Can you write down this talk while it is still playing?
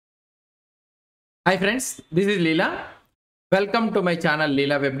Hi friends, this is Leela. Welcome to my channel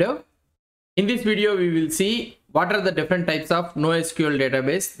Leela Web Dev. In this video, we will see what are the different types of noSQL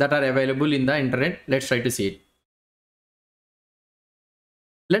database that are available in the internet. Let's try to see it.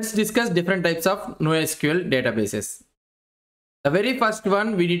 Let's discuss different types of noSQL databases. The very first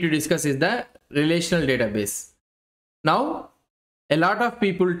one we need to discuss is the relational database. Now, a lot of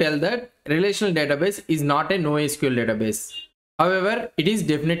people tell that relational database is not a noSQL database. However, it is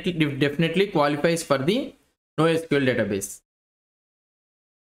definitely qualifies for the noSQL database.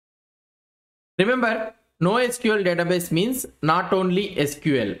 Remember, noSQL database means not only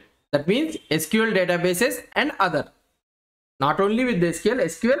SQL. That means SQL databases and other. Not only with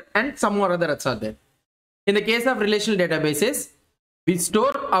SQL and some more others are there. In the case of relational databases, we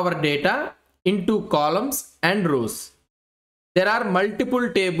store our data into columns and rows. There are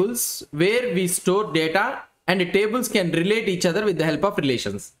multiple tables where we store data, and the tables can relate each other with the help of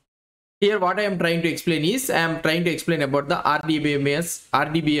relations. Here what I am trying to explain is, I am trying to explain about the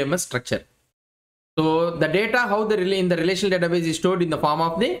RDBMS structure. So the data, how in the relational database is stored in the form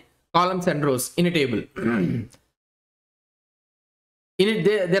of the columns and rows in a table. In it,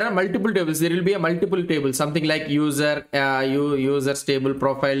 there are multiple tables. There will be a multiple table, something like users table,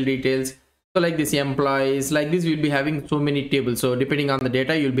 profile details. So like this, employees, like this, we'll be having so many tables. So depending on the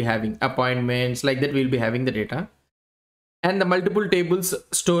data, you'll be having appointments, like that, we'll be having the data. And the multiple tables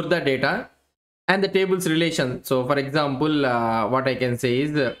store the data and the tables relation. So for example, what I can say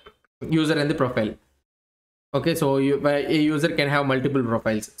is the user and the profile. Okay, so a user can have multiple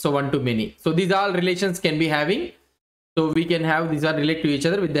profiles. So one to many. So these all relations can be having. So we can have these are relate to each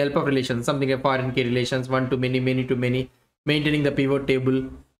other with the help of relations. Something like foreign key relations, one to many, many to many, maintaining the pivot table.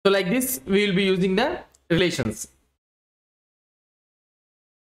 So like this, we will be using the relations.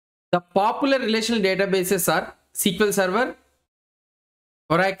 The popular relational databases are SQL Server,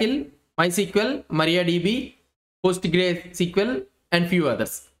 Oracle, MySQL, MariaDB, PostgreSQL, and few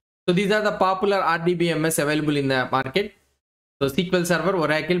others. So these are the popular RDBMS available in the market. So SQL Server,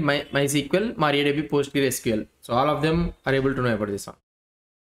 Oracle, MySQL, MariaDB, PostgreSQL. So all of them are able to know about this one.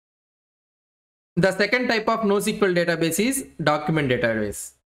 The second type of noSQL database is document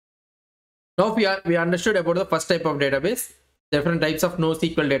database. Now we understood about the first type of database. Different types of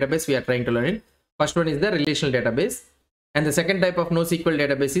noSQL database we are trying to learn it. First one is the relational database, and the second type of noSQL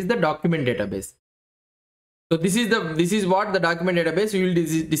database is the document database. So this is what the document database we will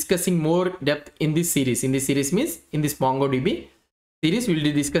be discussing more depth in this series. In this series means in this MongoDB series we will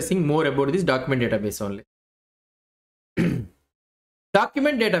be discussing more about this document database only.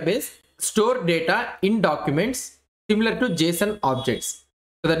 Document database store data in documents similar to JSON objects.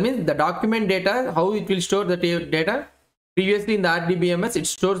 So that means the document data, how it will store the data. Previously in the RDBMS, it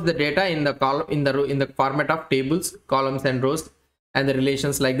stores the data in the column in the format of tables, columns and rows, and the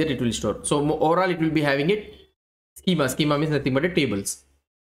relations like that it will store. So overall it will be having it schema. Schema means nothing but tables.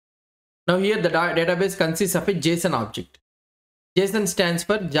 Now here the database consists of a JSON object. JSON stands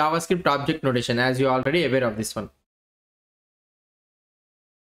for JavaScript Object Notation, as you are already aware of this one.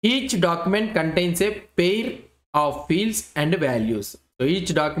 Each document contains a pair of fields and values. So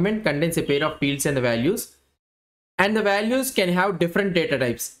each document contains a pair of fields and the values. And the values can have different data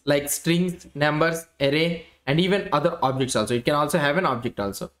types like strings, numbers, array, and even other objects also. It can also have an object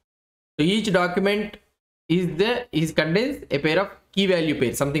also. So each document contains a pair of key value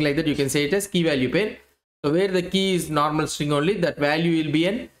pair, something like that. You can say it as key value pair. So where the key is normal string only, that value will be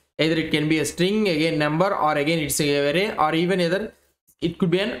either it can be a string, again number, or again it's an array, or even either it could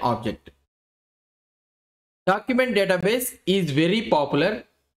be an object. Document database is very popular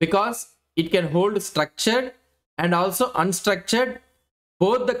because it can hold structured and also unstructured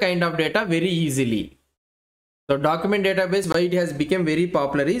both the kind of data very easily. So document database, why it has become very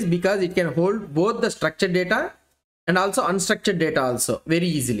popular is because it can hold both the structured data and also unstructured data also very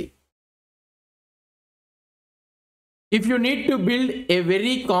easily. If you need to build a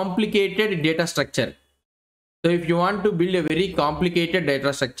very complicated data structure, so if you want to build a very complicated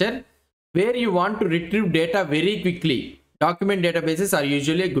data structure where you want to retrieve data very quickly, document databases are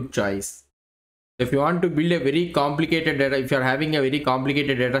usually a good choice. If you want to build a very complicated data, if you are having a very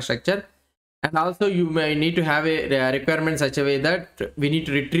complicated data structure, and also you may need to have a requirement such a way that we need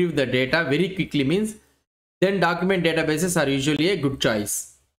to retrieve the data very quickly means, then document databases are usually a good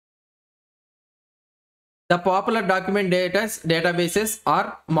choice. The popular document databases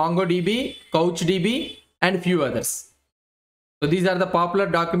are MongoDB, CouchDB, and few others. So these are the popular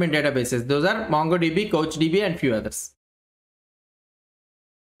document databases. Those are MongoDB, CouchDB, and few others.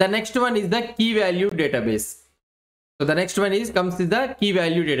 The next one is the key value database. So the next one comes with the key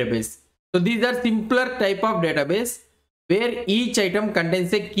value database. So these are simpler type of database where each item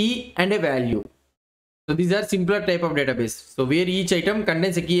contains a key and a value. So these are simpler type of database. So where each item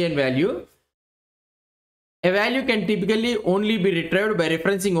contains a key and value. A value can typically only be retrieved by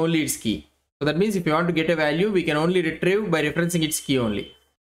referencing only its key. So that means if you want to get a value, we can only retrieve by referencing its key only.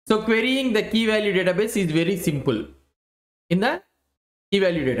 So querying the key value database is very simple in the key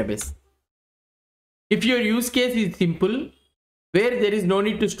value database. If your use case is simple, where there is no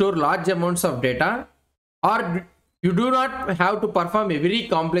need to store large amounts of data, or you do not have to perform a very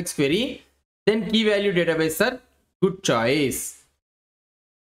complex query, then key value database are good choice.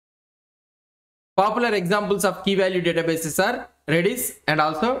 Popular examples of key value databases are Redis and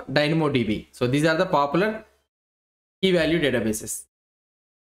also DynamoDB. So these are the popular key value databases.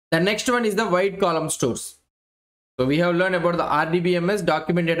 The next one is the wide column stores. So we have learned about the RDBMS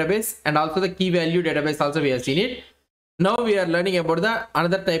document database and also the key value database also we have seen it. Now we are learning about the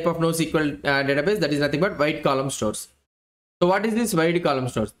another type of NoSQL database, that is nothing but wide column stores. So what is this wide column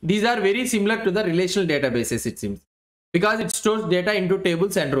stores? These are very similar to the relational databases, it seems, because it stores data into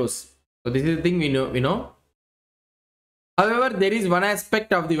tables and rows. So this is the thing we know. However, there is one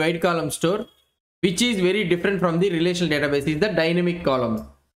aspect of the wide column store which is very different from the relational database, is the dynamic columns.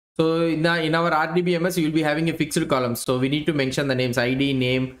 So in our RDBMS, you will be having a fixed columns. So we need to mention the names, ID,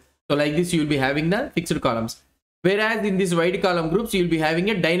 name. So like this, you will be having the fixed columns. Whereas in this wide column groups, you will be having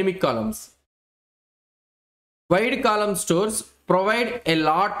a dynamic columns. Wide column stores provide a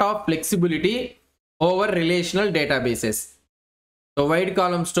lot of flexibility over relational databases. So wide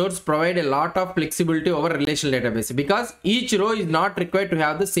column stores provide a lot of flexibility over relational databases because each row is not required to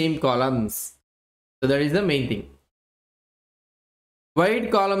have the same columns. So that is the main thing.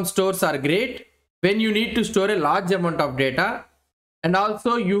 Wide column stores are great when you need to store a large amount of data, and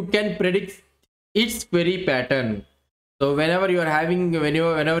also you can predict its query pattern. So whenever you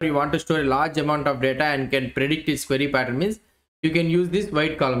want to store a large amount of data and can predict its query pattern, means you can use these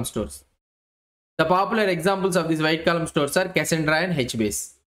wide column stores. The popular examples of these wide column stores are Cassandra and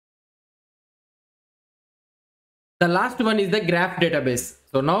HBase. The last one is the graph database.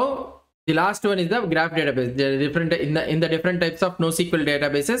 So now the last one is the graph database. There are different in the different types of NoSQL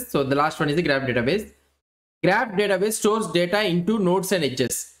databases. So the last one is the graph database. Graph database stores data into nodes and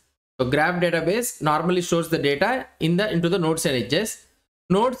edges. So graph database normally stores the data into the nodes and edges.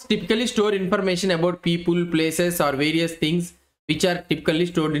 Nodes typically store information about people, places, or various things which are typically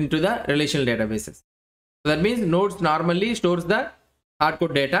stored into the relational databases. So that means nodes normally stores the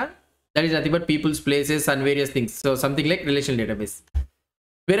hardcode data, that is nothing but people's, places, and various things. So something like relational database.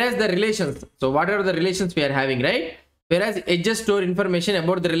 Whereas the relations, so what are the relations we are having, right? Whereas edges store information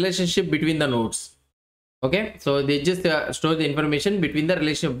about the relationship between the nodes. Okay, so they just store the information between the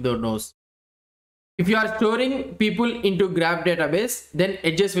relationship of the nodes. If you are storing people into graph database, then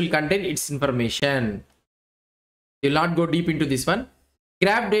edges will contain its information. You will not go deep into this one.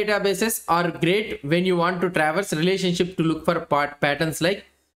 Graph databases are great when you want to traverse relationship to look for patterns like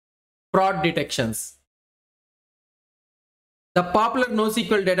fraud detections. The popular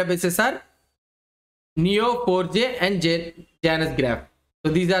NoSQL databases are Neo4j and Janus Graph.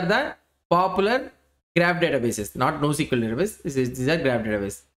 So these are the popular graph databases, not NoSQL database. These are graph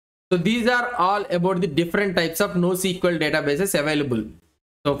databases. So these are all about the different types of NoSQL databases available.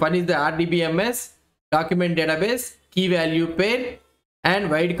 So one is the RDBMS, document database, key value pair, and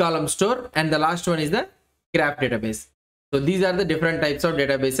wide column store, and the last one is the graph database. So these are the different types of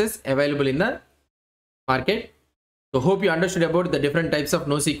databases available in the market. So hope you understood about the different types of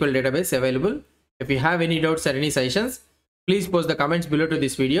NoSQL database available. If you have any doubts or any suggestions, please post the comments below to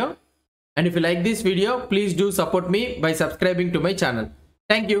this video. And if you like this video, please do support me by subscribing to my channel.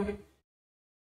 Thank you.